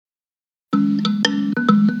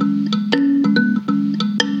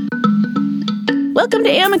Welcome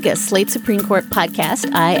to Amicus, Slate's Supreme Court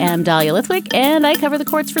podcast. I am Dahlia Lithwick, and I cover the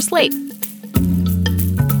courts for Slate.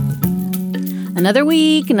 Another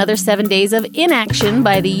week, another 7 days of inaction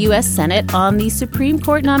by the U.S. Senate on the Supreme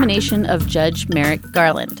Court nomination of Judge Merrick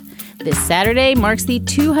Garland. This Saturday marks the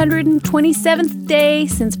 227th day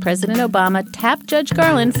since President Obama tapped Judge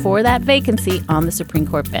Garland for that vacancy on the Supreme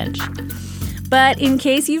Court bench. But in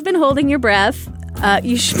case you've been holding your breath,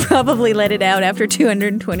 you should probably let it out after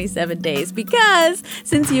 227 days because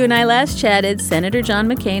since you and I last chatted, Senator John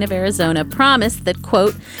McCain of Arizona promised that,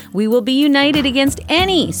 quote, "we will be united against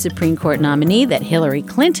any Supreme Court nominee that Hillary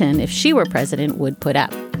Clinton, if she were president, would put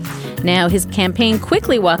up." Now, his campaign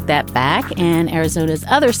quickly walked that back, and Arizona's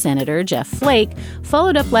other senator, Jeff Flake,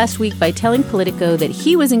 followed up last week by telling Politico that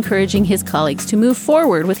he was encouraging his colleagues to move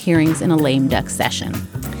forward with hearings in a lame duck session.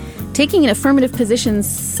 Taking an affirmative position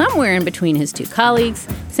somewhere in between his two colleagues,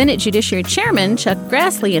 Senate Judiciary Chairman Chuck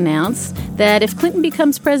Grassley announced that if Clinton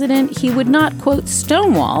becomes president, he would not, quote,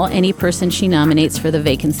 "stonewall" any person she nominates for the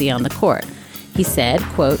vacancy on the court. He said,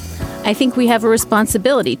 quote, "I think we have a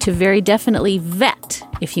responsibility to very definitely vet,"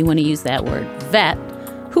 if you want to use that word, vet,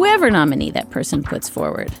 "whoever nominee that person puts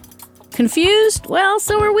forward." Confused? Well,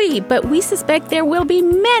 so are we, but we suspect there will be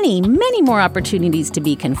many, many more opportunities to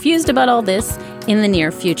be confused about all this in the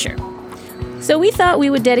near future. So we thought we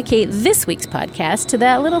would dedicate this week's podcast to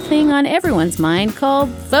that little thing on everyone's mind called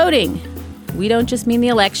voting. We don't just mean the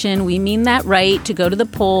election, we mean that right to go to the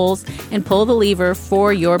polls and pull the lever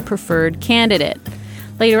for your preferred candidate.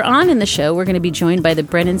 Later on in the show, we're going to be joined by the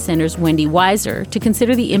Brennan Center's Wendy Weiser to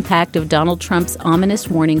consider the impact of Donald Trump's ominous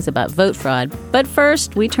warnings about vote fraud. But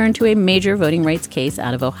first, we turn to a major voting rights case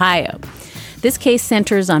out of Ohio. This case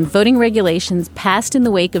centers on voting regulations passed in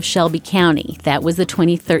the wake of Shelby County. That was the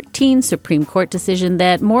 2013 Supreme Court decision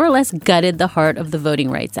that more or less gutted the heart of the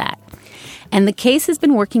Voting Rights Act. And the case has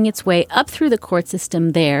been working its way up through the court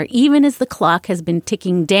system there, even as the clock has been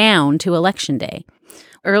ticking down to Election Day.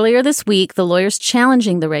 Earlier this week, the lawyers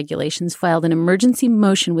challenging the regulations filed an emergency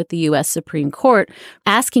motion with the U.S. Supreme Court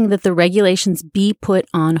asking that the regulations be put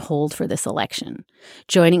on hold for this election.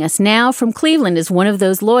 Joining us now from Cleveland is one of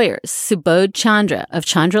those lawyers, Subodh Chandra of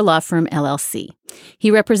Chandra Law Firm, LLC.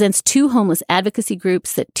 He represents two homeless advocacy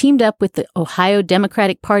groups that teamed up with the Ohio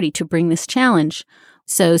Democratic Party to bring this challenge.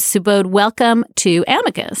 So, Subodh, welcome to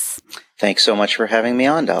Amicus. Thanks so much for having me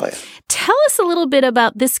on, Dahlia. Tell us a little bit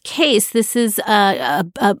about this case. This is a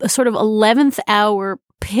sort of 11th hour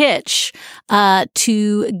pitch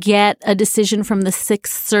to get a decision from the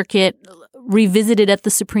Sixth Circuit revisited at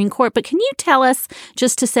the Supreme Court. But can you tell us,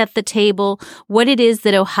 just to set the table, what it is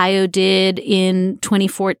that Ohio did in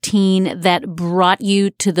 2014 that brought you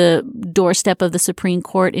to the doorstep of the Supreme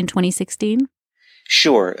Court in 2016?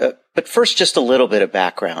 Sure. But first, just a little bit of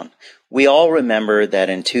background. We all remember that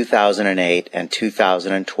in 2008 and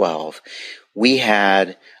 2012, we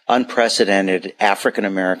had unprecedented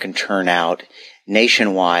African-American turnout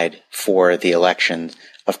nationwide for the election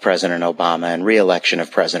of President Obama and re-election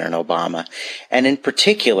of President Obama. And in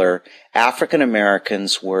particular,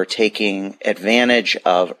 African-Americans were taking advantage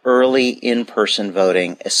of early in-person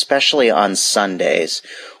voting, especially on Sundays,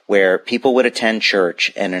 where people would attend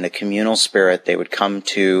church and in a communal spirit, they would come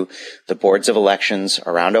to the boards of elections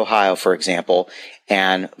around Ohio, for example,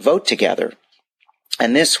 and vote together.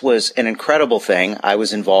 And this was an incredible thing. I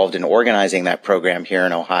was involved in organizing that program here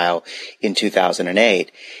in Ohio in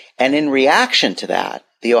 2008. And in reaction to that,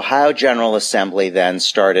 the Ohio General Assembly then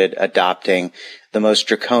started adopting the most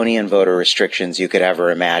draconian voter restrictions you could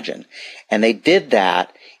ever imagine. And they did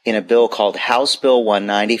that in a bill called House Bill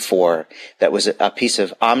 194 that was a piece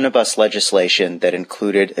of omnibus legislation that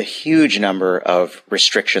included a huge number of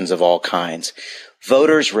restrictions of all kinds.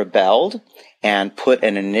 Voters rebelled and put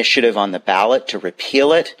an initiative on the ballot to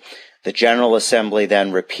repeal it. The General Assembly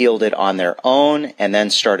then repealed it on their own and then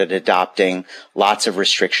started adopting lots of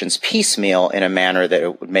restrictions piecemeal in a manner that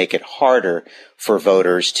it would make it harder for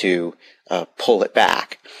voters to pull it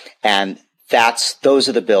back. And those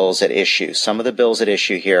are the bills at issue. Some of the bills at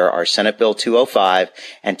issue here are Senate Bill 205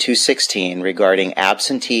 and 216 regarding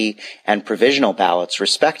absentee and provisional ballots,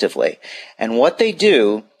 respectively. And what they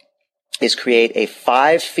do is create a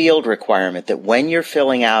 5-field requirement that when you're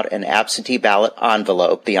filling out an absentee ballot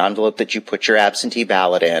envelope, the envelope that you put your absentee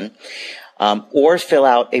ballot in, or fill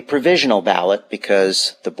out a provisional ballot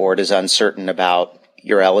because the board is uncertain about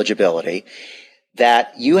your eligibility,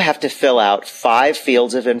 that you have to fill out 5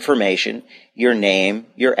 fields of information: your name,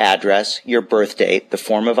 your address, your birth date, the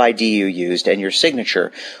form of ID you used, and your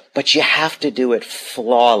signature. But you have to do it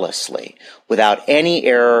flawlessly, without any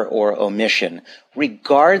error or omission,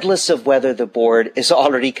 regardless of whether the board is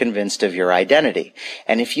already convinced of your identity.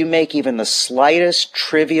 And if you make even the slightest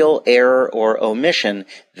trivial error or omission,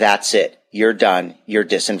 that's it. You're done. You're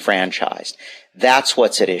disenfranchised. That's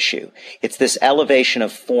what's at issue. It's this elevation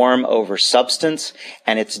of form over substance,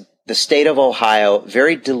 and it's the state of Ohio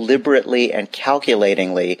very deliberately and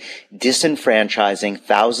calculatingly disenfranchising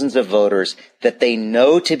thousands of voters that they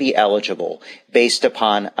know to be eligible based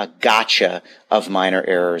upon a gotcha of minor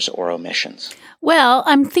errors or omissions. Well,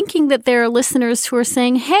 I'm thinking that there are listeners who are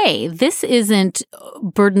saying, hey, this isn't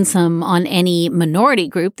burdensome on any minority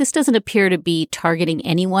group. This doesn't appear to be targeting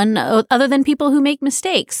anyone other than people who make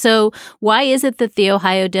mistakes. So why is it that the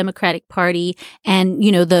Ohio Democratic Party and,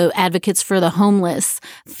 the advocates for the homeless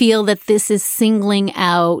feel that this is singling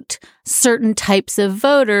out certain types of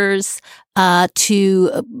voters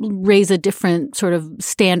to raise a different sort of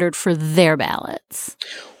standard for their ballots?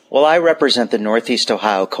 Well, I represent the Northeast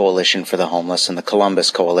Ohio Coalition for the Homeless and the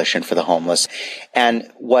Columbus Coalition for the Homeless.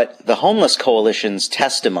 And what the Homeless Coalition's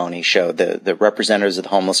testimony showed, the representatives of the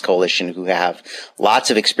Homeless Coalition who have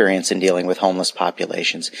lots of experience in dealing with homeless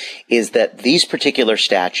populations, is that these particular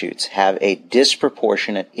statutes have a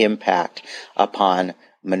disproportionate impact upon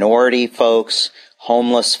minority folks,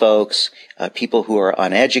 homeless folks, people who are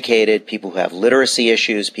uneducated, people who have literacy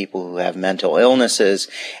issues, people who have mental illnesses.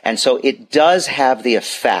 And so it does have the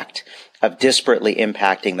effect of disparately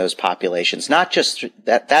impacting those populations. Not just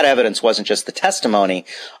that evidence wasn't just the testimony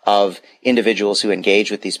of individuals who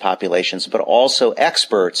engage with these populations, but also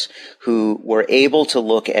experts who were able to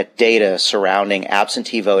look at data surrounding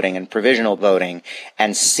absentee voting and provisional voting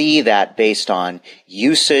and see that based on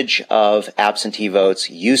usage of absentee votes,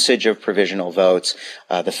 usage of provisional votes,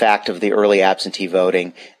 the fact of the early absentee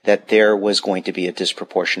voting, that there was going to be a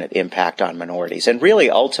disproportionate impact on minorities. And really,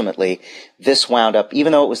 ultimately, this wound up,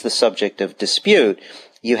 even though it was the subject of dispute,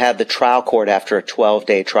 you had the trial court, after a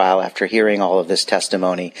 12-day trial, after hearing all of this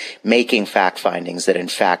testimony, making fact findings that, in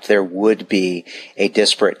fact, there would be a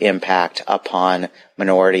disparate impact upon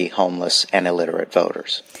minority, homeless, and illiterate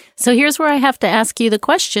voters. So here's where I have to ask you the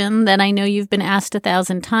question that I know you've been asked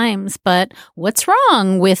 1,000 times, but what's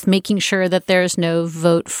wrong with making sure that there's no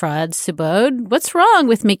vote fraud, Subodh? What's wrong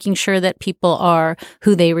with making sure that people are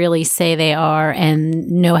who they really say they are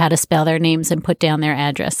and know how to spell their names and put down their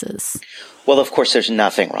addresses? Well, of course, there's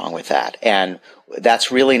nothing wrong with that. And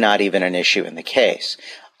that's really not even an issue in the case.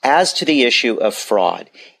 As to the issue of fraud,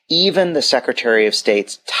 even the Secretary of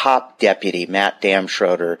State's top deputy, Matt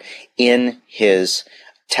Damschroeder, in his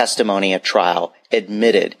testimony at trial,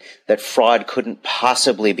 admitted that fraud couldn't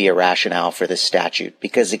possibly be a rationale for this statute.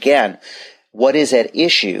 Because again, what is at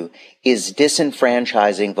issue is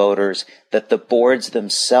disenfranchising voters that the boards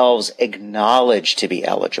themselves acknowledge to be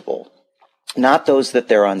eligible, not those that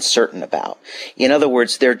they're uncertain about. In other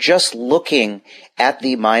words, they're just looking at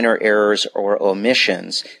the minor errors or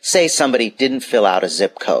omissions. Say somebody didn't fill out a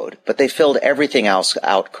zip code, but they filled everything else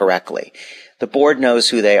out correctly. The board knows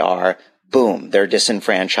who they are. Boom, they're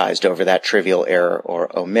disenfranchised over that trivial error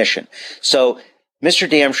or omission. So Mr.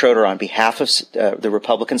 Damschroeder, on behalf of the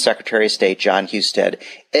Republican Secretary of State, John Husted,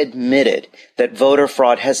 admitted that voter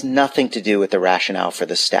fraud has nothing to do with the rationale for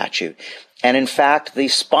the statute. And in fact, the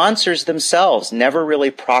sponsors themselves never really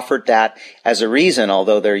proffered that as a reason,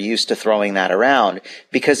 although they're used to throwing that around,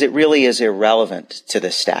 because it really is irrelevant to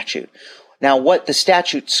this statute. Now, what the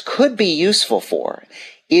statutes could be useful for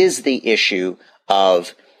is the issue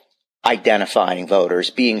of identifying voters,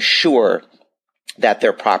 being sure that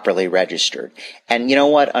they're properly registered. And you know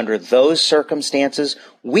what? Under those circumstances,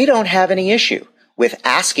 we don't have any issue with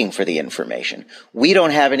asking for the information. We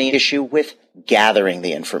don't have any issue with gathering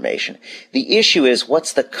the information. The issue is,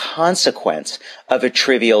 what's the consequence of a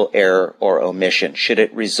trivial error or omission? Should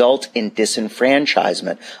it result in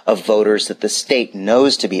disenfranchisement of voters that the state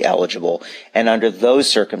knows to be eligible? And under those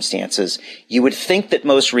circumstances, you would think that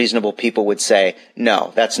most reasonable people would say,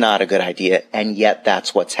 no, that's not a good idea, and yet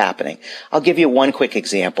that's what's happening. I'll give you one quick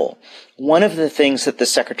example. One of the things that the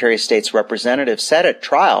Secretary of State's representative said at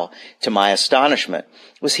trial, to my astonishment,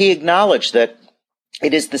 was he acknowledged that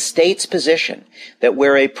it is the state's position that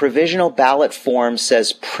where a provisional ballot form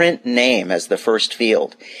says print name as the first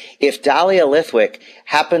field, if Dahlia Lithwick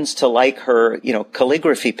happens to like her,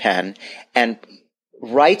 calligraphy pen and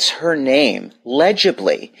writes her name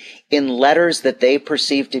legibly in letters that they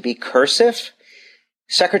perceive to be cursive,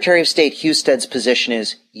 Secretary of State Husted's position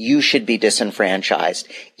is you should be disenfranchised.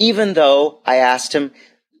 Even though I asked him,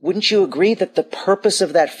 wouldn't you agree that the purpose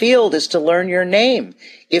of that field is to learn your name?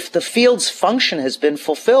 If the field's function has been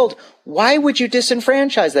fulfilled, why would you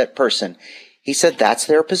disenfranchise that person? He said, that's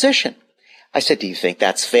their position. I said, do you think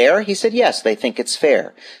that's fair? He said, yes, they think it's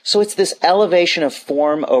fair. So it's this elevation of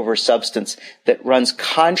form over substance that runs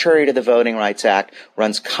contrary to the Voting Rights Act,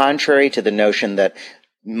 runs contrary to the notion that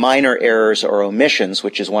minor errors or omissions,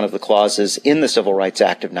 which is one of the clauses in the Civil Rights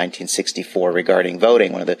Act of 1964 regarding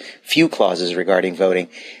voting, one of the few clauses regarding voting,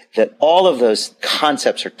 that all of those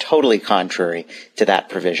concepts are totally contrary to that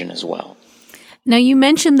provision as well. Now, you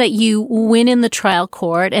mentioned that you win in the trial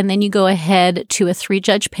court and then you go ahead to a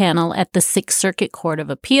 3-judge panel at the Sixth Circuit Court of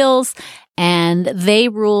Appeals, and they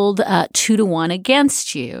ruled 2-1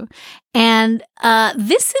 against you. And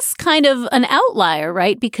this is kind of an outlier,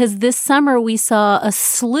 right? Because this summer we saw a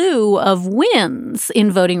slew of wins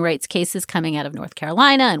in voting rights cases coming out of North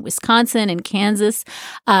Carolina and Wisconsin and Kansas,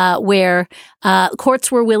 where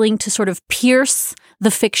courts were willing to sort of pierce the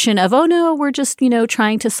fiction of, oh no, we're just,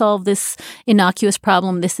 trying to solve this innocuous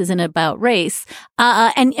problem. This isn't about race.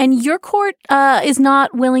 And your court is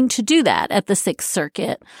not willing to do that at the Sixth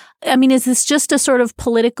Circuit. I mean, is this just a sort of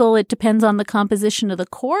political, it depends on the composition of the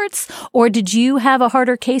courts, or did you have a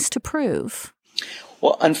harder case to prove?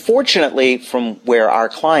 Well, unfortunately, from where our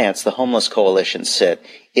clients, the Homeless Coalition, sit,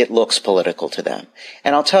 it looks political to them.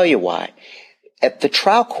 And I'll tell you why. The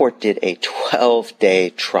trial court did a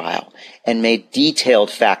 12-day trial and made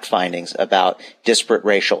detailed fact findings about disparate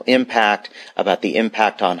racial impact, about the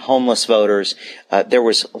impact on homeless voters. There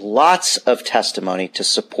was lots of testimony to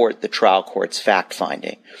support the trial court's fact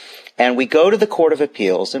finding. And we go to the Court of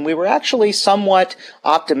Appeals, and we were actually somewhat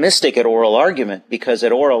optimistic at oral argument, because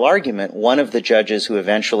at oral argument, one of the judges who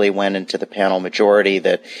eventually went into the panel majority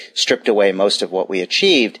that stripped away most of what we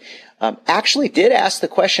achieved actually did ask the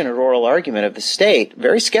question at oral argument of the state,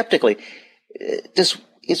 very skeptically,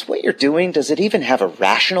 is what you're doing, does it even have a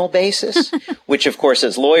rational basis? Which, of course,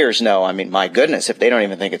 as lawyers know, I mean, my goodness, if they don't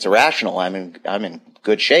even think it's irrational, I'm in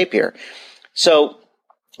good shape here. So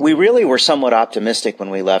we really were somewhat optimistic when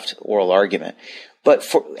we left oral argument.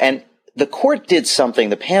 And the court did something,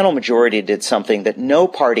 the panel majority did something that no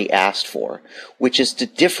party asked for, which is to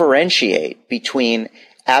differentiate between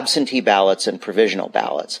absentee ballots and provisional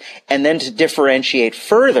ballots, and then to differentiate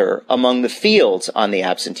further among the fields on the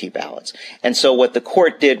absentee ballots. And so what the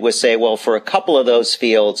court did was say, well, for a couple of those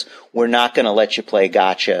fields, we're not going to let you play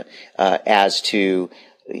gotcha as to,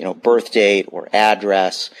 birth date or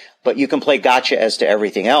address, but you can play gotcha as to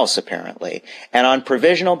everything else, apparently. And on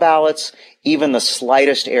provisional ballots, even the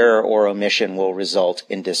slightest error or omission will result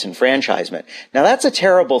in disenfranchisement. Now, that's a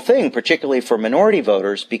terrible thing, particularly for minority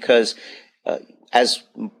voters, because as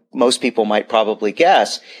most people might probably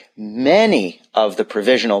guess, many of the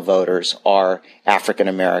provisional voters are African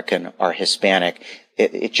American, are Hispanic.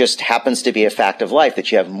 It just happens to be a fact of life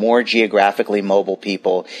that you have more geographically mobile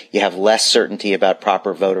people, you have less certainty about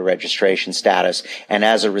proper voter registration status, and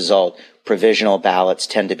as a result, provisional ballots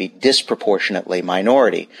tend to be disproportionately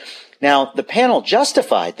minority. Now, the panel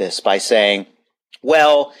justified this by saying,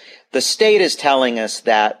 well, the state is telling us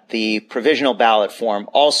that the provisional ballot form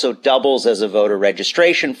also doubles as a voter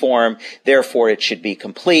registration form, therefore it should be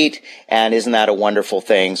complete, and isn't that a wonderful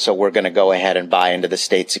thing? So we're going to go ahead and buy into the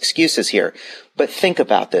state's excuses here. But think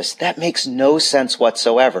about this. That makes no sense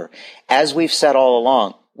whatsoever. As we've said all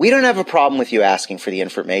along, we don't have a problem with you asking for the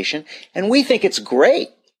information, and we think it's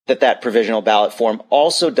great that provisional ballot form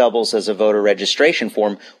also doubles as a voter registration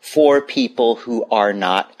form for people who are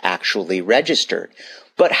not actually registered.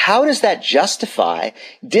 But how does that justify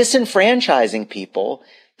disenfranchising people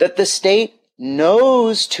that the state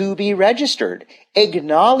knows to be registered,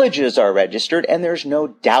 acknowledges are registered, and there's no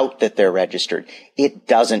doubt that they're registered? It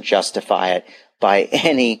doesn't justify it by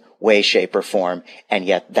any way, shape, or form, and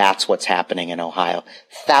yet that's what's happening in Ohio.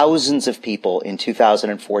 Thousands of people in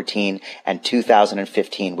 2014 and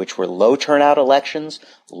 2015, which were low turnout elections,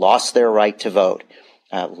 lost their right to vote,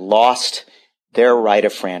 lost their right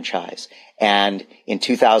of franchise. And in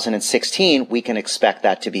 2016, we can expect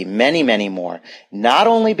that to be many, many more, not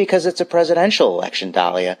only because it's a presidential election,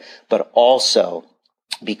 Dahlia, but also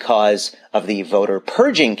because of the voter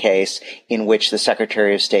purging case in which the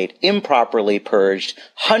Secretary of State improperly purged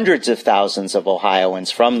hundreds of thousands of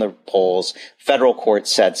Ohioans from the polls. Federal court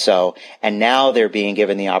said so, and now they're being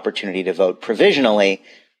given the opportunity to vote provisionally,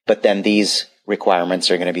 but then these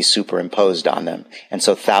requirements are going to be superimposed on them. And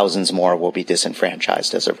so thousands more will be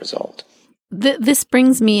disenfranchised as a result. This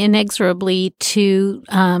brings me inexorably to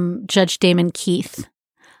Judge Damon Keith,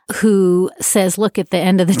 who says, look, at the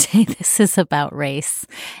end of the day, this is about race.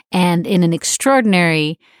 And in an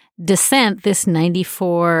extraordinary dissent, this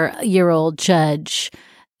 94-year-old judge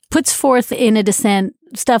puts forth in a dissent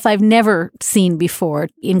stuff I've never seen before,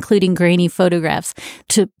 including grainy photographs,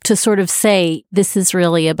 to sort of say this is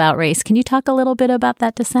really about race. Can you talk a little bit about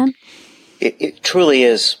that dissent? It truly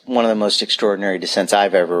is one of the most extraordinary dissents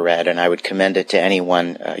I've ever read, and I would commend it to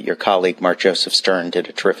anyone. Your colleague, Mark Joseph Stern, did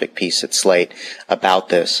a terrific piece at Slate about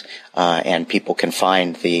this, and people can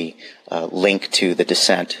find the link to the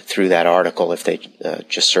dissent through that article if they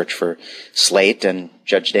just search for Slate and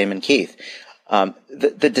Judge Damon Keith.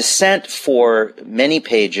 The dissent, for many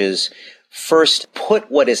pages, first put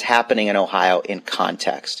what is happening in Ohio in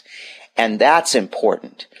context, and that's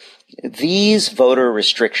important. These voter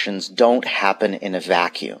restrictions don't happen in a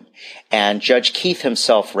vacuum. And Judge Keith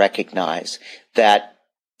himself recognized that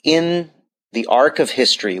in the arc of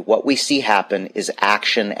history, what we see happen is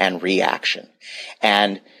action and reaction.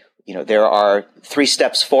 And, there are 3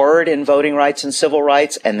 steps forward in voting rights and civil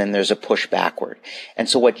rights, and then there's a push backward. And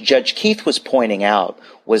so what Judge Keith was pointing out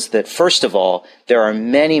was that, first of all, there are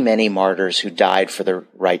many, many martyrs who died for the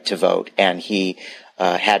right to vote. And he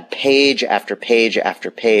had page after page after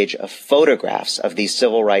page of photographs of these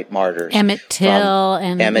civil rights martyrs. Emmett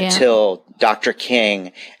Till, Dr.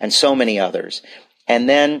 King, and so many others. And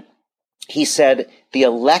then he said the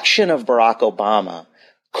election of Barack Obama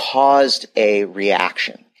caused a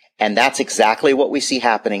reaction. And that's exactly what we see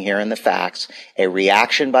happening here in the facts, a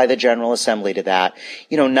reaction by the General Assembly to that.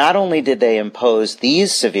 Not only did they impose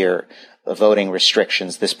these severe voting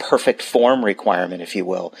restrictions, this perfect form requirement, if you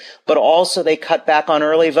will, but also they cut back on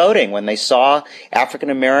early voting. When they saw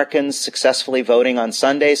African Americans successfully voting on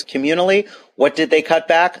Sundays communally, what did they cut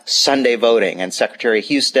back? Sunday voting. And Secretary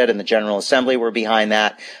Husted and the General Assembly were behind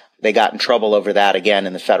that. They got in trouble over that again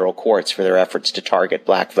in the federal courts for their efforts to target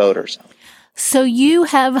black voters. So you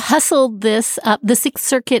have hustled this up. The Sixth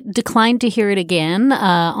Circuit declined to hear it again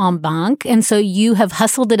en banc. And so you have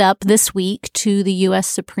hustled it up this week to the U.S.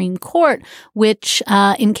 Supreme Court, which,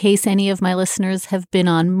 in case any of my listeners have been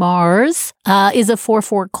on Mars, is a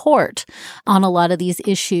 4-4 court on a lot of these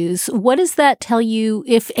issues. What does that tell you,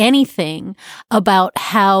 if anything, about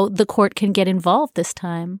how the court can get involved this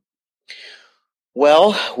time?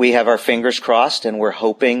 Well, we have our fingers crossed, and we're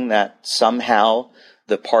hoping that somehow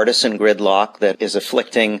the partisan gridlock that is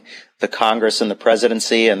afflicting the Congress and the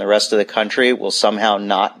presidency and the rest of the country will somehow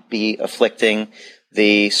not be afflicting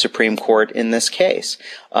the Supreme Court in this case.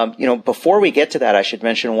 Before we get to that, I should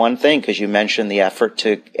mention one thing, because you mentioned the effort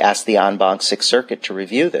to ask the en banc Sixth Circuit to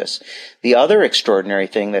review this. The other extraordinary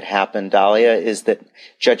thing that happened, Dahlia, is that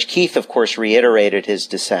Judge Keith, of course, reiterated his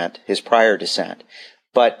dissent, his prior dissent.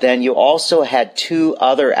 But then you also had 2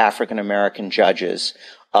 other African American judges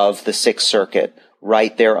of the Sixth Circuit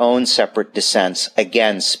write their own separate dissents,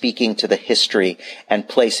 again, speaking to the history and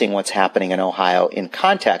placing what's happening in Ohio in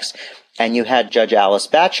context. And you had Judge Alice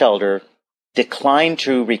Batchelder decline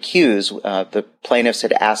to recuse. The plaintiffs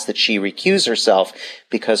had asked that she recuse herself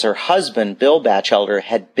because her husband, Bill Batchelder,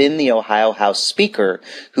 had been the Ohio House Speaker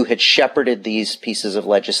who had shepherded these pieces of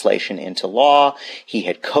legislation into law. He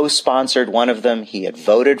had co-sponsored one of them. He had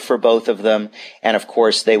voted for both of them. And of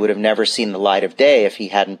course, they would have never seen the light of day if he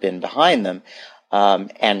hadn't been behind them.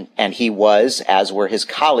 And he was, as were his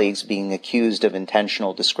colleagues, being accused of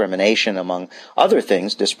intentional discrimination, among other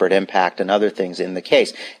things, disparate impact and other things in the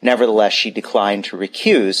case. Nevertheless, she declined to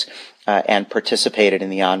recuse and participated in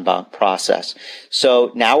the en banc process.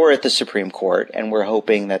 So now we're at the Supreme Court, and we're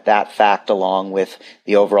hoping that that fact, along with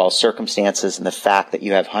the overall circumstances and the fact that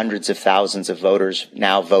you have hundreds of thousands of voters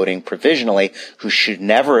now voting provisionally who should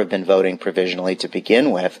never have been voting provisionally to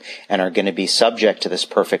begin with and are going to be subject to this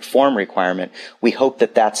perfect form requirement, we hope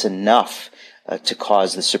that that's enough to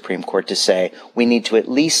cause the Supreme Court to say we need to at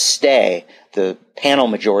least stay the panel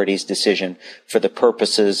majority's decision for the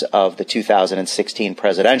purposes of the 2016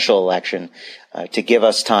 presidential election to give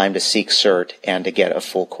us time to seek cert and to get a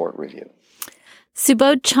full court review.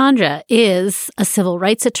 Subodh Chandra is a civil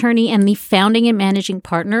rights attorney and the founding and managing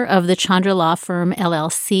partner of the Chandra Law Firm,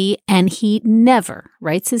 LLC, and he never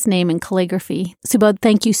writes his name in calligraphy. Subodh,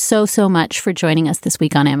 thank you so much for joining us this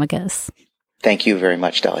week on Amicus. Thank you very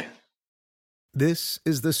much, Dahlia. This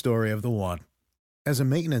is the story of the one. As a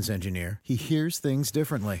maintenance engineer, he hears things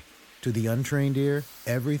differently. To the untrained ear,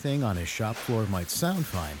 everything on his shop floor might sound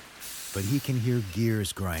fine, but he can hear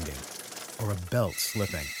gears grinding or a belt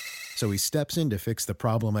slipping. So he steps in to fix the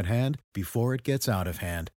problem at hand before it gets out of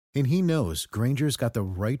hand. And he knows Grainger's got the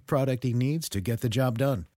right product he needs to get the job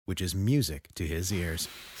done, which is music to his ears.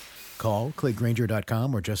 Call, click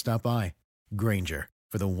Grainger.com, or just stop by. Grainger,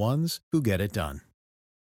 for the ones who get it done.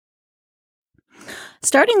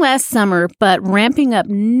 Starting last summer, but ramping up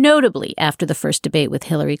notably after the first debate with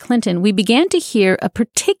Hillary Clinton, we began to hear a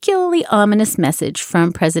particularly ominous message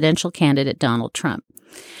from presidential candidate Donald Trump.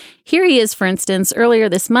 Here he is, for instance, earlier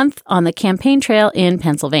this month on the campaign trail in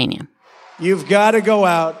Pennsylvania. You've got to go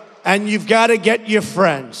out and you've got to get your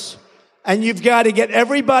friends and you've got to get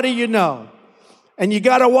everybody you know. And you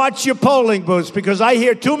got to watch your polling booths because I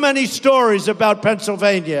hear too many stories about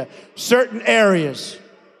Pennsylvania, certain areas.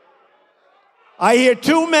 I hear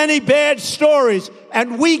too many bad stories,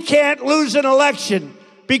 and we can't lose an election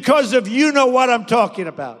because of you know what I'm talking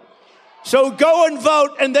about. So go and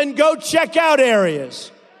vote and then go check out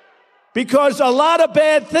areas because a lot of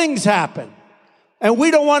bad things happen, and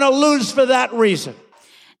we don't want to lose for that reason.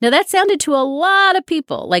 Now, that sounded to a lot of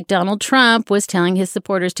people like Donald Trump was telling his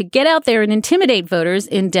supporters to get out there and intimidate voters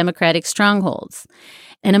in Democratic strongholds.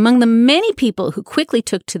 And among the many people who quickly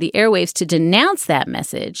took to the airwaves to denounce that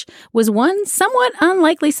message was one somewhat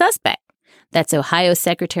unlikely suspect. That's Ohio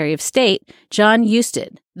Secretary of State Jon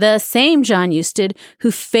Husted, the same Jon Husted who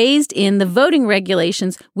phased in the voting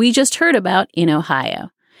regulations we just heard about in Ohio.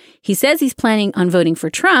 He says he's planning on voting for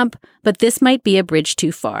Trump, but this might be a bridge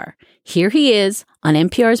too far. Here he is on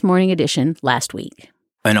NPR's Morning Edition last week.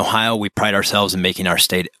 In Ohio, we pride ourselves in making our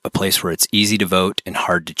state a place where it's easy to vote and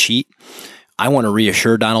hard to cheat. I want to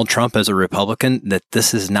reassure Donald Trump as a Republican that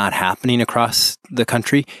this is not happening across the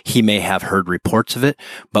country. He may have heard reports of it,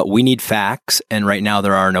 but we need facts, and right now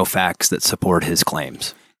there are no facts that support his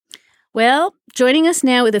claims. Well, joining us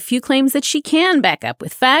now with a few claims that she can back up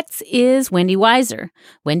with facts is Wendy Weiser.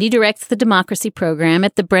 Wendy directs the Democracy Program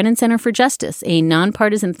at the Brennan Center for Justice, a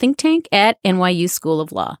nonpartisan think tank at NYU School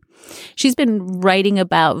of Law. She's been writing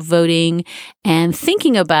about voting and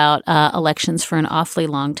thinking about elections for an awfully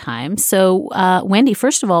long time. So, Wendy,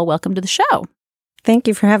 first of all, welcome to the show. Thank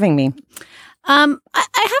you for having me. I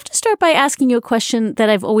have to start by asking you a question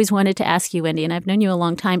that I've always wanted to ask you, Wendy, and I've known you a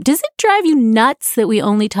long time. Does it drive you nuts that we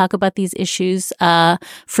only talk about these issues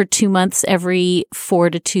for 2 months every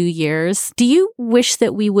 4 to 2 years? Do you wish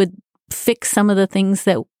that we would fix some of the things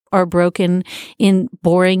that are broken in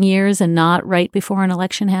boring years and not right before an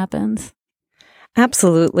election happens?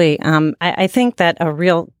 Absolutely. I think that a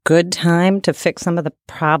real good time to fix some of the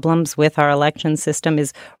problems with our election system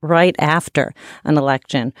is right after an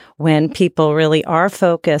election, when people really are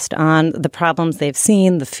focused on the problems they've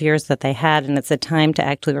seen, the fears that they had, and it's a time to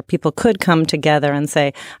actually where people could come together and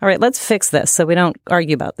say, all right, let's fix this so we don't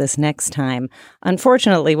argue about this next time.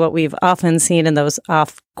 Unfortunately, what we've often seen in those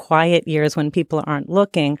quiet years when people aren't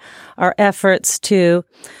looking are efforts to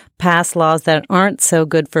pass laws that aren't so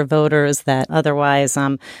good for voters, that otherwise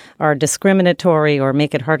are discriminatory or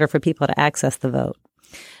make it harder for people to access the vote.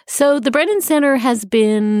 So the Brennan Center has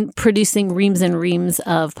been producing reams and reams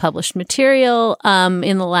of published material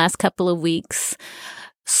in the last couple of weeks,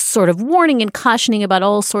 sort of warning and cautioning about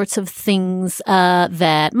all sorts of things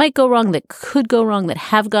that might go wrong, that could go wrong, that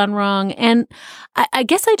have gone wrong. And I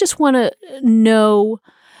guess I just want to know,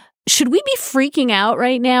 should we be freaking out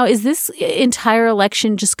right now? Is this entire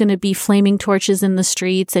election just going to be flaming torches in the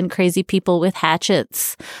streets and crazy people with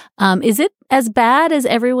hatchets? Is it as bad as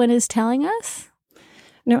everyone is telling us?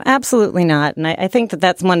 No, absolutely not. And I think that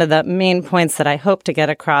that's one of the main points that I hope to get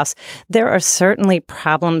across. There are certainly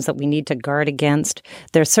problems that we need to guard against.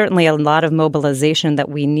 There's certainly a lot of mobilization that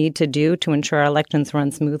we need to do to ensure our elections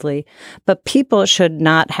run smoothly. But people should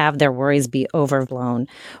not have their worries be overblown.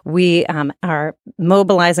 We are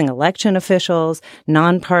mobilizing election officials,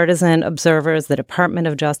 nonpartisan observers. The Department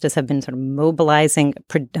of Justice have been sort of mobilizing,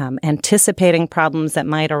 anticipating problems that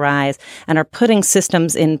might arise, and are putting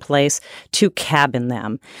systems in place to cabin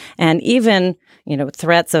them. And even,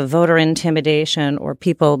 threats of voter intimidation or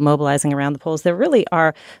people mobilizing around the polls, there really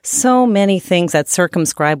are so many things that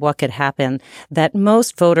circumscribe what could happen that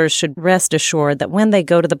most voters should rest assured that when they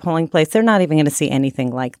go to the polling place, they're not even going to see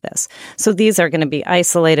anything like this. So these are going to be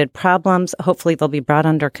isolated problems. Hopefully they'll be brought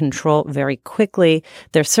under control very quickly.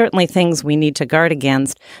 There's certainly things we need to guard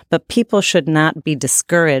against, but people should not be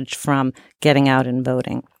discouraged from getting out and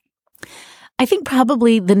voting. I think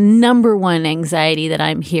probably the number one anxiety that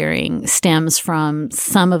I'm hearing stems from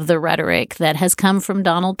some of the rhetoric that has come from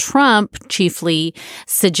Donald Trump, chiefly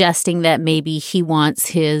suggesting that maybe he wants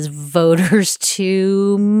his voters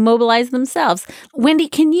to mobilize themselves. Wendy,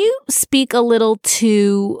 can you speak a little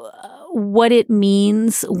to what it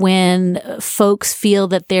means when folks feel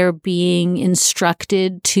that they're being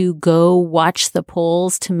instructed to go watch the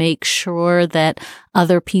polls to make sure that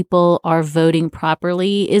other people are voting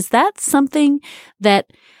properly? Is that something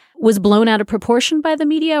that was blown out of proportion by the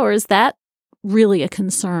media, or is that really a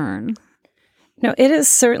concern? No, it is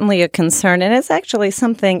certainly a concern, and it's actually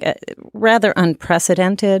something rather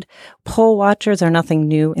unprecedented. Poll watchers are nothing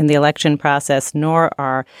new in the election process, nor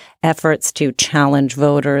are efforts to challenge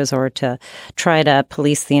voters or to try to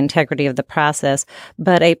police the integrity of the process.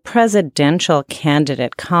 But a presidential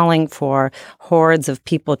candidate calling for hordes of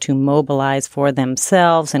people to mobilize for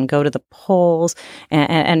themselves and go to the polls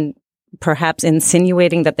and perhaps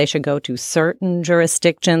insinuating that they should go to certain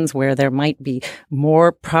jurisdictions where there might be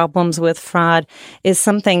more problems with fraud is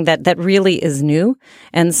something that really is new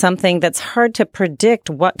and something that's hard to predict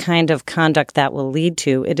what kind of conduct that will lead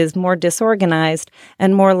to. It is more disorganized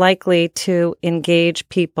and more likely to engage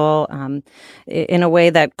people in a way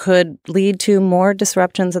that could lead to more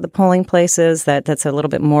disruptions at the polling places, that's a little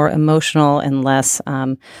bit more emotional and less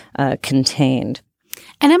contained.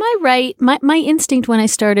 And am I right? My instinct when I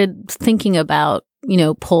started thinking about,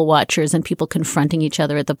 poll watchers and people confronting each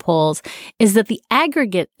other at the polls is that the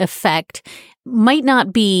aggregate effect might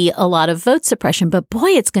not be a lot of vote suppression, but boy,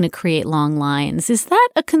 it's going to create long lines. Is that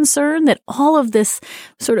a concern that all of this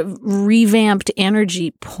sort of revamped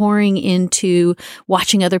energy pouring into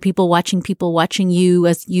watching other people, watching you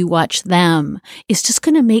as you watch them is just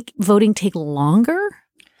going to make voting take longer?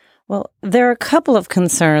 Well, there are a couple of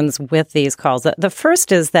concerns with these calls. The first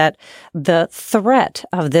is that the threat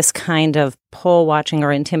of this kind of poll watching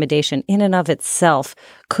or intimidation in and of itself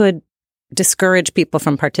could discourage people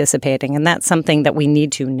from participating. And that's something that we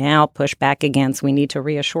need to now push back against. We need to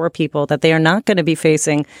reassure people that they are not going to be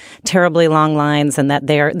facing terribly long lines and that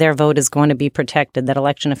their vote is going to be protected, that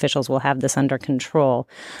election officials will have this under control.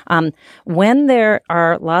 When there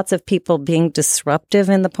are lots of people being disruptive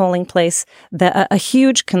in the polling place, a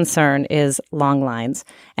huge concern is long lines.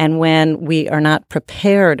 And when we are not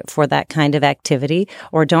prepared for that kind of activity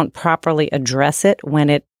or don't properly address it when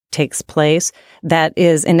it takes place, that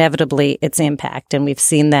is inevitably its impact. And we've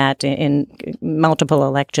seen that in multiple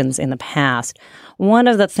elections in the past. One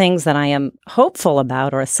of the things that I am hopeful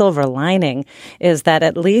about, or a silver lining, is that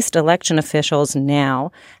at least election officials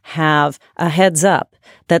now have a heads up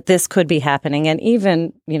that this could be happening. And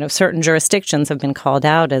even, certain jurisdictions have been called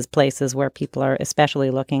out as places where people are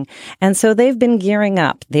especially looking. And so they've been gearing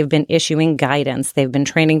up. They've been issuing guidance. They've been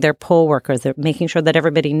training their poll workers. They're making sure that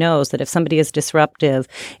everybody knows that if somebody is disruptive,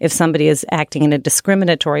 if somebody is acting in a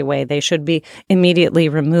discriminatory way, they should be immediately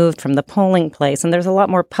removed from the polling place. And there's a lot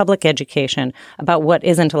more public education about what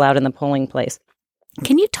isn't allowed in the polling place.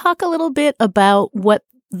 Can you talk a little bit about what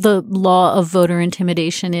the law of voter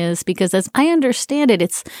intimidation is? Because as I understand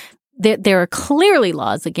it, there are clearly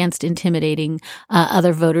laws against intimidating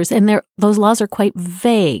other voters, and those laws are quite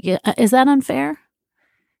vague. Is that unfair?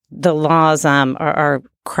 The laws are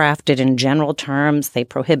crafted in general terms. They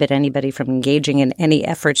prohibit anybody from engaging in any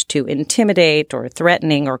efforts to intimidate or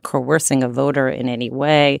threatening or coercing a voter in any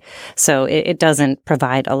way. So it doesn't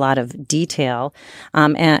provide a lot of detail.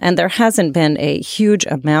 And there hasn't been a huge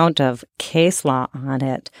amount of case law on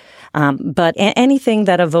it. But anything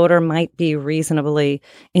that a voter might be reasonably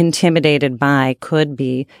intimidated by could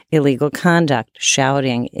be illegal conduct,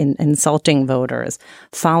 shouting, insulting voters,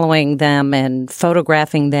 following them and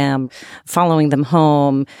photographing them, following them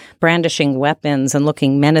home, brandishing weapons and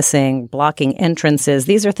looking menacing, blocking entrances.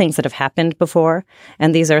 These are things that have happened before,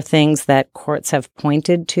 and these are things that courts have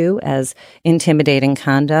pointed to as intimidating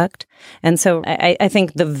conduct. And so I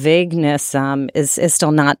think the vagueness is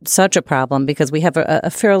still not such a problem because we have a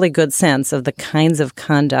fairly good sense of the kinds of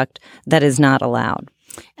conduct that is not allowed.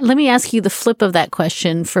 Let me ask you the flip of that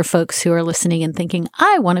question for folks who are listening and thinking,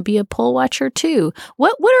 I want to be a poll watcher too.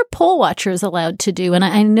 What are poll watchers allowed to do? And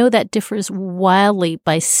I know that differs wildly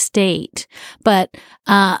by state, but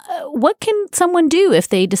what can someone do if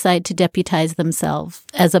they decide to deputize themselves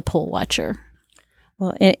as a poll watcher?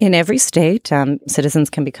 Well, in every state, citizens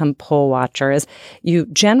can become poll watchers. You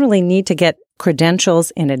generally need to get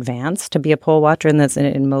credentials in advance to be a poll watcher, and that's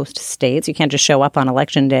in most states. You can't just show up on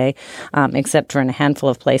election day, except for in a handful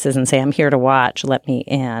of places, and say, I'm here to watch, let me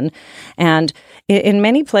in. And in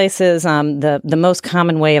many places, the most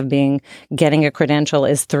common way of getting a credential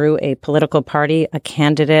is through a political party, a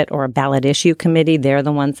candidate, or a ballot issue committee. They're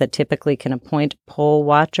the ones that typically can appoint poll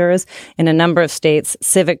watchers. In a number of states,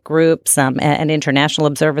 civic groups and international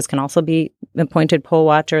observers can also be appointed poll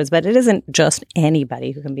watchers, but it isn't just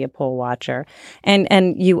anybody who can be a poll watcher.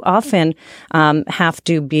 And you often have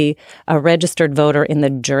to be a registered voter in the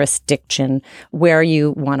jurisdiction where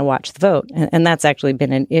you want to watch the vote. And that's actually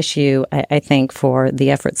been an issue, I think, for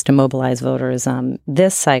the efforts to mobilize voters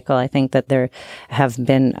this cycle. I think that there have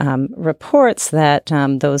been reports that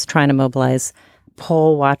those trying to mobilize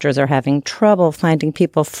poll watchers are having trouble finding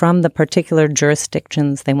people from the particular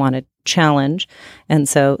jurisdictions they want to challenge. And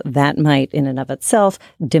so that might, in and of itself,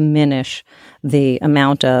 diminish the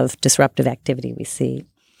amount of disruptive activity we see.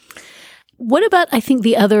 What about, I think,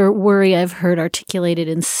 the other worry I've heard articulated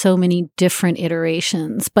in so many different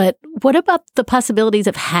iterations, but what about the possibilities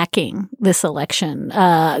of hacking this election?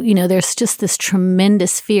 There's just this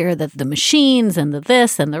tremendous fear that the machines and the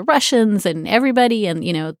this and the Russians and everybody and,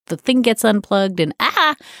 the thing gets unplugged and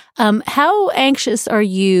how anxious are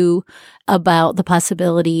you about the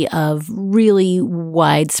possibility of really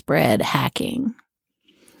widespread hacking?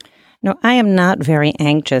 No, I am not very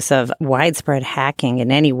anxious of widespread hacking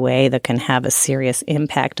in any way that can have a serious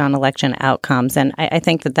impact on election outcomes. And I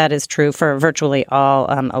think that is true for virtually all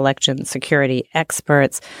election security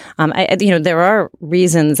experts. There are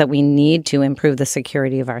reasons that we need to improve the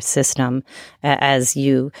security of our system. As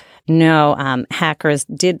you know, hackers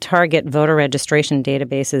did target voter registration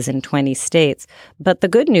databases in 20 states. But the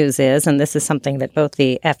good news is, and this is something that both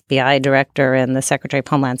the FBI director and the Secretary of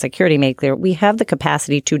Homeland Security made clear, we have the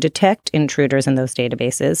capacity to detect intruders in those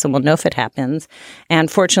databases, so we'll know if it happens. And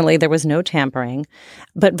fortunately, there was no tampering.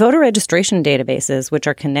 But voter registration databases, which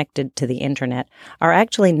are connected to the internet, are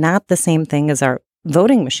actually not the same thing as our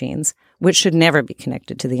voting machines, which should never be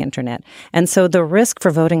connected to the internet. And so the risk for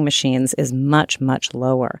voting machines is much, much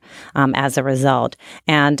lower as a result.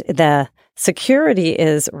 And the security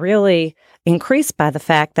is really increased by the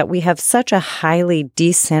fact that we have such a highly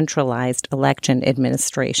decentralized election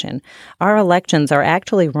administration. Our elections are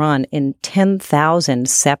actually run in 10,000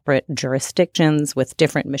 separate jurisdictions with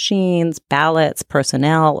different machines, ballots,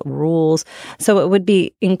 personnel, rules. So it would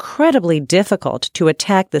be incredibly difficult to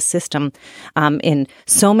attack the system in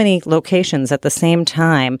so many locations at the same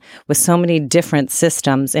time with so many different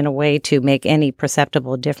systems in a way to make any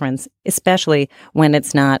perceptible difference, especially when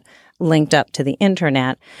it's not linked up to the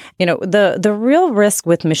internet. The real risk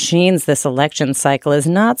with machines this election cycle is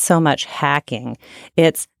not so much hacking.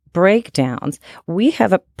 It's breakdowns. We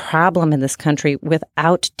have a problem in this country with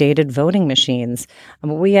outdated voting machines.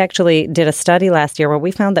 We actually did a study last year where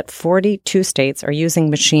we found that 42 states are using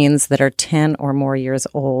machines that are 10 or more years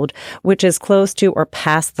old, which is close to or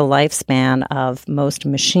past the lifespan of most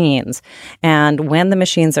machines. And when the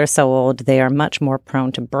machines are so old, they are much more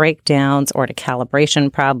prone to breakdowns or to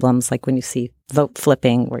calibration problems, like when you see vote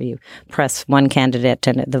flipping, where you press one candidate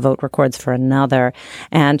and the vote records for another.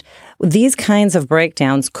 And these kinds of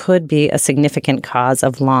breakdowns could be a significant cause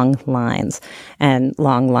of long lines. And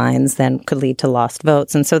long lines then could lead to lost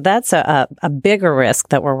votes. And so that's a bigger risk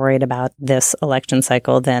that we're worried about this election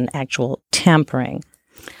cycle than actual tampering.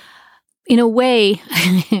 In a way,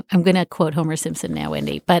 I'm going to quote Homer Simpson now,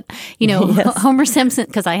 Wendy, but, yes. Homer Simpson,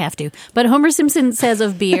 because I have to, but Homer Simpson says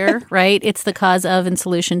of beer, right, it's the cause of and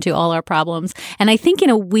solution to all our problems. And I think in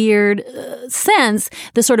a weird sense,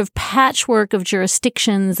 the sort of patchwork of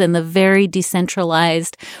jurisdictions and the very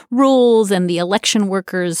decentralized rules and the election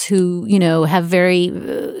workers who, have very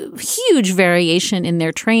huge variation in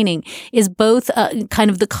their training is both kind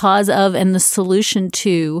of the cause of and the solution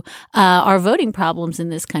to our voting problems in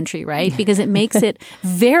this country, right? Because it makes it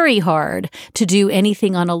very hard to do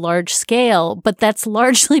anything on a large scale. But that's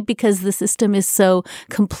largely because the system is so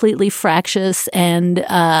completely fractious and,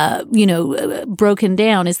 broken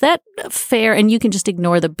down. Is that fair? And you can just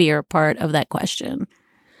ignore the beer part of that question.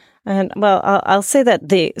 And well, I'll say that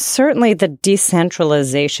certainly the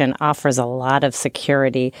decentralization offers a lot of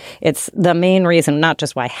security. It's the main reason, not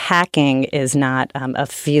just why hacking is not a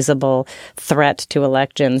feasible threat to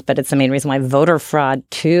elections, but it's the main reason why voter fraud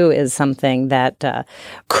too is something that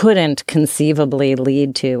couldn't conceivably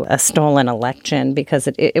lead to a stolen election, because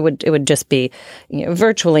it would just be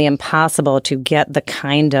virtually impossible to get the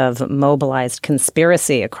kind of mobilized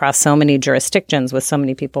conspiracy across so many jurisdictions with so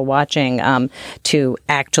many people watching to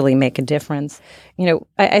actually make a difference.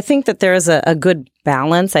 I think that there is a good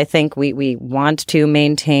balance. I think we want to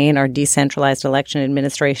maintain our decentralized election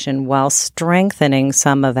administration while strengthening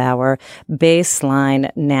some of our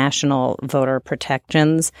baseline national voter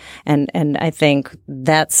protections. And I think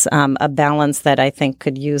that's a balance that I think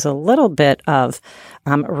could use a little bit of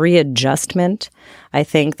readjustment. I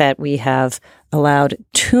think that we have allowed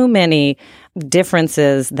too many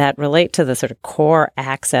differences that relate to the sort of core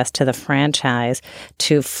access to the franchise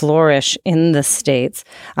to flourish in the states,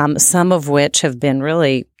 some of which have been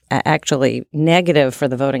really actually negative for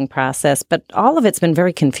the voting process, but all of it's been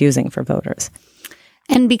very confusing for voters.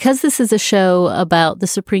 And because this is a show about the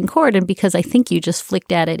Supreme Court, and because I think you just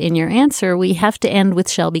flicked at it in your answer, we have to end with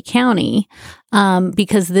Shelby County.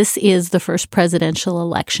 because this is the first presidential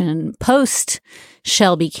election post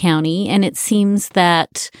Shelby County, and it seems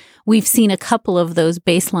that we've seen a couple of those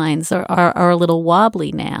baselines are a little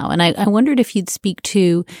wobbly now. And I wondered if you'd speak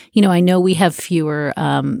to, I know we have fewer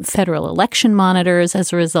federal election monitors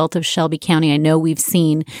as a result of Shelby County. I know we've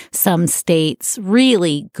seen some states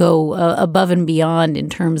really go above and beyond in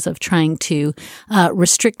terms of trying to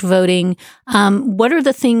restrict voting. What are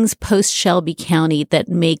the things post Shelby County that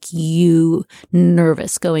make you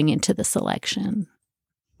nervous going into this election?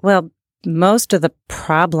 Well, most of the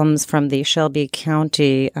problems from the Shelby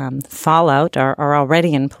County fallout are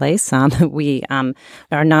already in place. We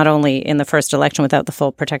are not only in the first election without the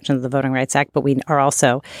full protection of the Voting Rights Act, but we are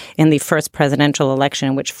also in the first presidential election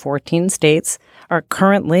in which 14 states are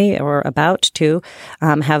currently or about to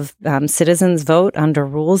have citizens vote under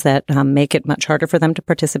rules that make it much harder for them to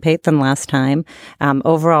participate than last time.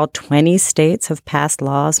 Overall, 20 states have passed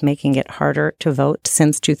laws making it harder to vote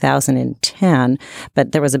since 2010,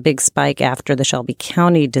 but there was a big spike after the Shelby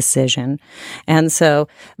County decision. And so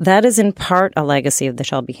that is in part a legacy of the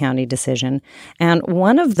Shelby County decision. And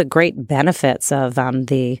one of the great benefits of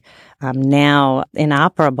the now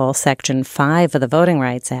inoperable Section 5 of the Voting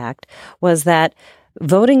Rights Act was that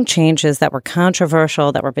voting changes that were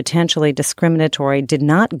controversial, that were potentially discriminatory, did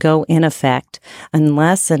not go in effect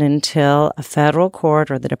unless and until a federal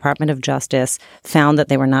court or the Department of Justice found that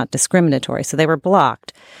they were not discriminatory. So they were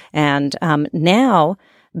blocked. And now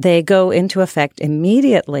they go into effect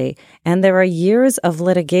immediately, and there are years of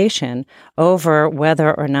litigation over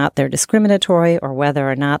whether or not they're discriminatory or whether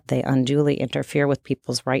or not they unduly interfere with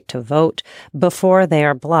people's right to vote before they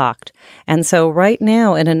are blocked. And so right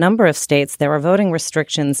now, in a number of states, there are voting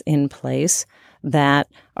restrictions in place that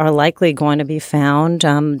are likely going to be found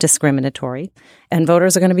discriminatory, and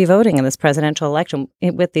voters are going to be voting in this presidential election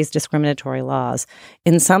with these discriminatory laws.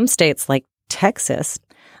 In some states like Texas,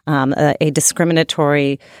 a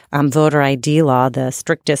discriminatory voter ID law, the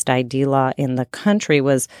strictest ID law in the country,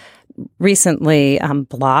 was recently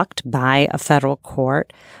blocked by a federal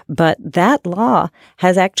court. But that law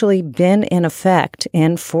has actually been in effect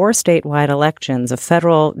in 4 statewide elections, a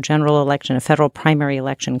federal general election, a federal primary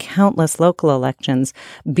election, countless local elections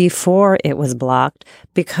before it was blocked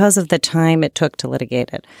because of the time it took to litigate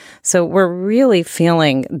it. So we're really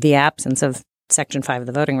feeling the absence of Section 5 of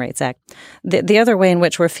the Voting Rights Act. The other way in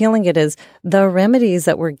which we're feeling it is the remedies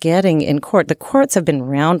that we're getting in court. The courts have been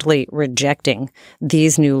roundly rejecting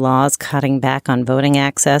these new laws, cutting back on voting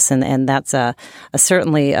access, and that's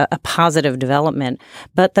certainly a positive development.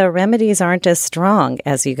 But the remedies aren't as strong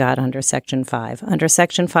as you got under Section 5. Under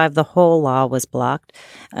Section 5, the whole law was blocked.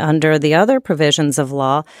 Under the other provisions of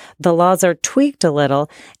law, the laws are tweaked a little,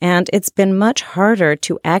 and it's been much harder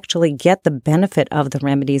to actually get the benefit of the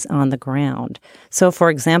remedies on the ground. So,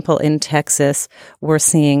 for example, in Texas, we're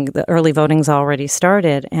seeing the early voting's already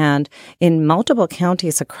started, and in multiple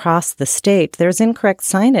counties across the state, there's incorrect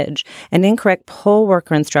signage and incorrect poll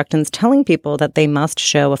worker instructions telling people that they must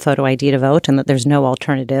show a photo ID to vote and that there's no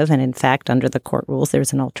alternative. And in fact, under the court rules,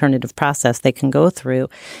 there's an alternative process they can go through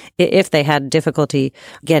if they had difficulty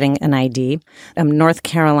getting an ID. North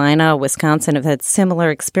Carolina, Wisconsin have had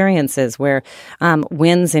similar experiences where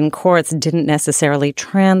wins in courts didn't necessarily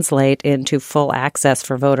translate into full access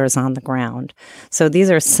for voters on the ground. So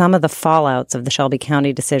these are some of the fallouts of the Shelby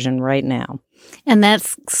County decision right now. And that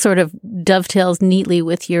sort of dovetails neatly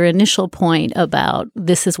with your initial point about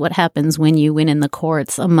this is what happens when you win in the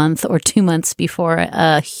courts a month or 2 months before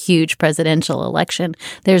a huge presidential election.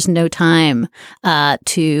 There's no time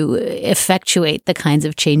to effectuate the kinds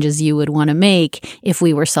of changes you would want to make if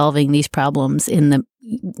we were solving these problems in the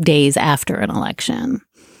days after an election.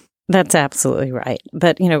 That's absolutely right.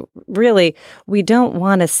 But, really, we don't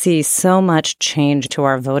want to see so much change to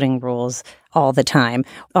our voting rules all the time.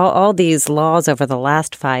 All these laws over the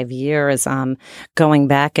last 5 years, going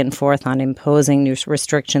back and forth on imposing new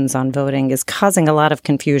restrictions on voting is causing a lot of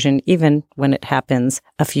confusion, even when it happens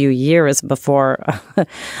a few years before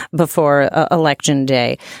election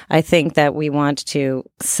day. I think that we want to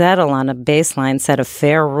settle on a baseline set of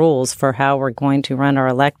fair rules for how we're going to run our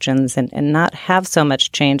elections and not have so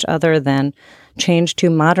much change other than change to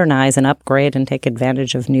modernize and upgrade and take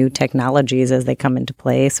advantage of new technologies as they come into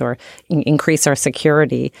place or increase our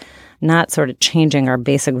security, not sort of changing our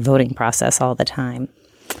basic voting process all the time.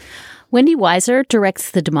 Wendy Weiser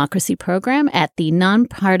directs the democracy program at the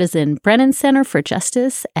nonpartisan Brennan Center for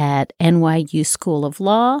Justice at NYU School of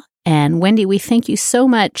Law. And Wendy, we thank you so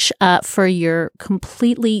much for your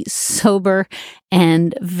completely sober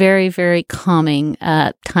and very, very calming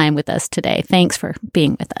time with us today. Thanks for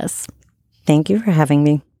being with us. Thank you for having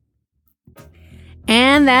me.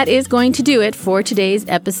 And that is going to do it for today's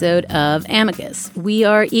episode of Amicus. We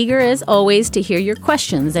are eager, as always, to hear your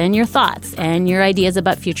questions and your thoughts and your ideas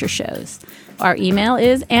about future shows. Our email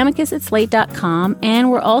is amicus@slate.com,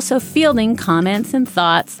 and we're also fielding comments and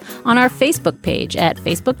thoughts on our Facebook page at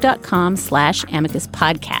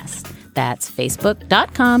facebook.com/amicuspodcast. That's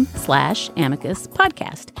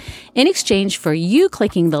facebook.com/amicuspodcast. In exchange for you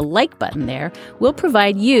clicking the like button there, we'll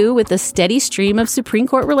provide you with a steady stream of Supreme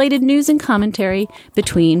Court-related news and commentary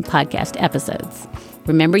between podcast episodes.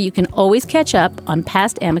 Remember, you can always catch up on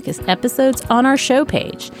past Amicus episodes on our show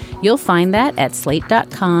page. You'll find that at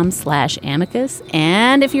slate.com/amicus.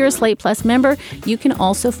 And if you're a Slate Plus member, you can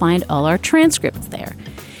also find all our transcripts there.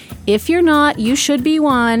 If you're not, you should be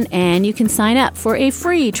one, and you can sign up for a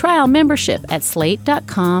free trial membership at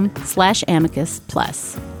slate.com/amicus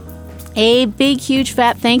plus. A big, huge,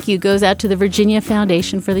 fat thank you goes out to the Virginia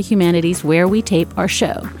Foundation for the Humanities, where we tape our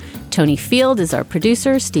show. Tony Field is our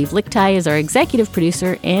producer, Steve Lichtai is our executive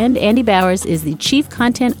producer, and Andy Bowers is the chief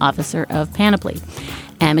content officer of Panoply.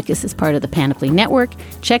 Amicus is part of the Panoply Network.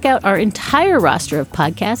 Check out our entire roster of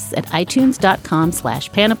podcasts at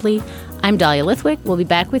itunes.com/panoply. I'm Dahlia Lithwick. We'll be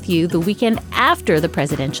back with you the weekend after the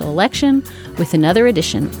presidential election with another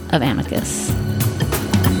edition of Amicus.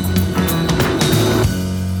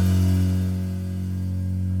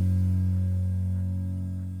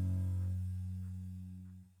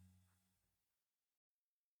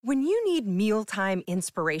 When you need mealtime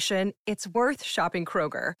inspiration, it's worth shopping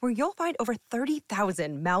Kroger, where you'll find over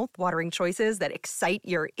 30,000 mouth-watering choices that excite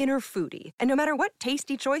your inner foodie. And no matter what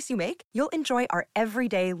tasty choice you make, you'll enjoy our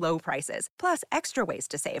everyday low prices, plus extra ways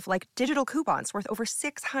to save, like digital coupons worth over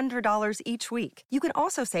 $600 each week. You can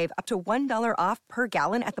also save up to $1 off per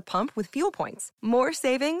gallon at the pump with fuel points. More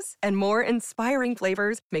savings and more inspiring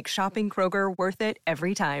flavors make shopping Kroger worth it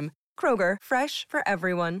every time. Kroger, fresh for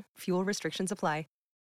everyone. Fuel restrictions apply.